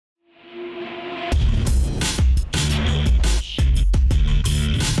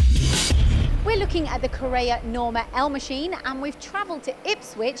looking at the CORREA Norma L machine, and we've travelled to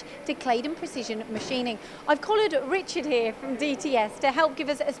Ipswich to Claydon Precision Machining. I've collared Richard here from DTS to help give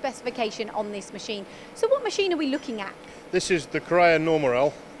us a specification on this machine. So what machine are we looking at? This is the CORREA Norma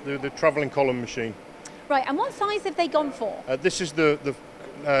L, the travelling column machine. Right, and what size have they gone for? This is the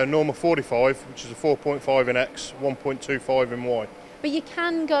Norma 45, which is a 4.5 in X, 1.25 in Y. But you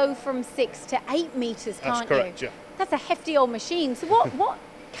can go from 6 to 8 metres, can't you? That's correct, yeah. That's a hefty old machine. So what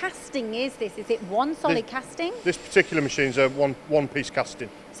casting is this? Is it one solid casting? This particular machine's a one-piece casting.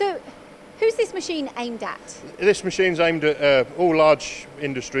 So who's this machine aimed at? This machine's aimed at all large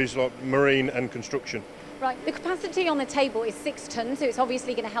industries like marine and construction. Right, the capacity on the table is 6 tonnes, so it's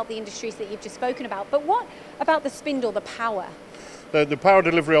obviously going to help the industries that you've just spoken about. But what about the spindle, the power? The power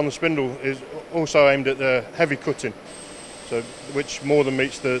delivery on the spindle is also aimed at the heavy cutting, so which more than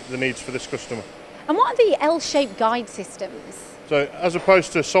meets the needs for this customer. And what are the L-shaped guide systems? So as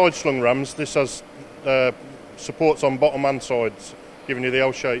opposed to side slung rams, this has supports on bottom and sides, giving you the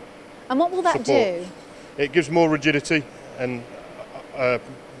L shape. And what will that do? It gives more rigidity and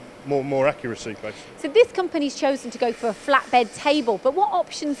more accuracy, basically. So this company's chosen to go for a flatbed table, but what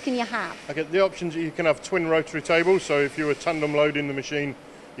options can you have? Okay, the options, you can have twin rotary tables, so if you were tandem loading the machine,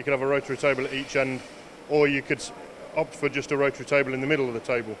 you could have a rotary table at each end, or you could opt for just a rotary table in the middle of the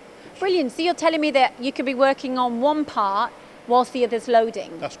table. Brilliant, so you're telling me that you could be working on one part whilst the other's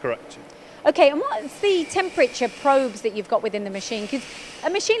loading? That's correct. Okay, and what's the temperature probes that you've got within the machine? Because a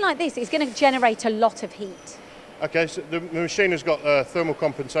machine like this is going to generate a lot of heat. Okay, so the machine has got thermal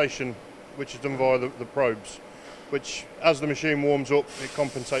compensation, which is done via the probes, which as the machine warms up, it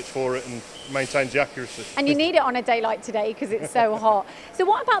compensates for it and maintains the accuracy. And you need it on a day like today because it's so hot. So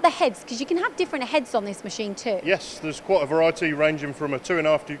what about the heads? Because you can have different heads on this machine too. Yes, there's quite a variety ranging from a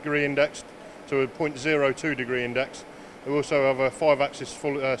 2.5 degree index to a 0.02 degree index. We also have a 5-axis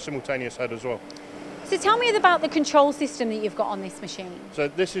full simultaneous head as well. So tell me about the control system that you've got on this machine. So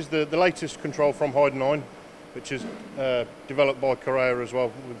this is the latest control from Hyde-9, which is developed by CORREA as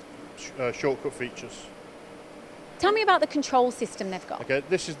well with shortcut features. Tell me about the control system they've got. Okay,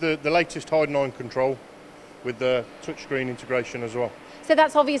 this is the latest Hyde-9 control with the touchscreen integration as well. So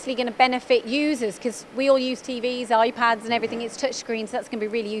that's obviously going to benefit users because we all use TVs, iPads and everything, it's touchscreen, so that's going to be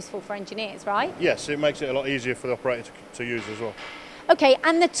really useful for engineers, right? Yes, it makes it a lot easier for the operator to use as well. Okay,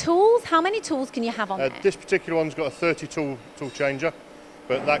 and the tools, how many tools can you have on there? This particular one's got a 30 tool changer,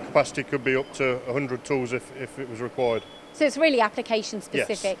 but that capacity could be up to 100 tools if it was required. So it's really application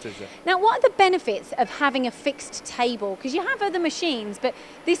specific. Yes, it is, yeah. Now, what are the benefits of having a fixed table? Because you have other machines, but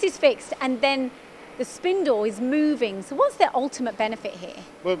this is fixed and then the spindle is moving. So what's the ultimate benefit here?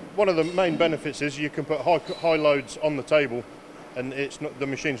 Well, one of the main benefits is you can put high loads on the table and the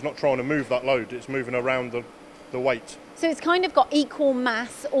machine's not trying to move that load, it's moving around the weight. So it's kind of got equal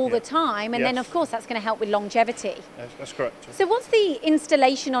mass all the time, and then of course that's going to help with longevity. Yes, that's correct. So what's the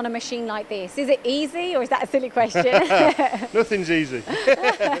installation on a machine like this? Is it easy, or is that a silly question? Nothing's easy.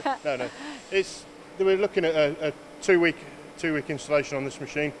 No. We're looking at a two-week installation on this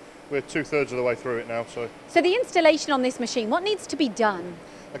machine. We're 2/3 of the way through it now. So the installation on this machine, what needs to be done?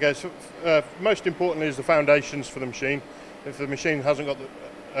 Okay, so most importantly is the foundations for the machine. If the machine hasn't got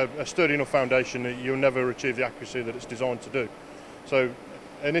a sturdy enough foundation, you'll never achieve the accuracy that it's designed to do. So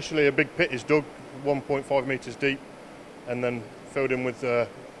initially a big pit is dug 1.5 metres deep and then filled in with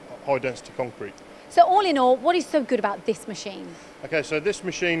high density concrete. So all in all, what is so good about this machine? Okay, so this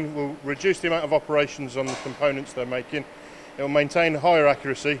machine will reduce the amount of operations on the components they're making. It will maintain higher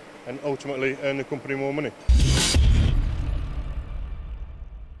accuracy and ultimately earn the company more money.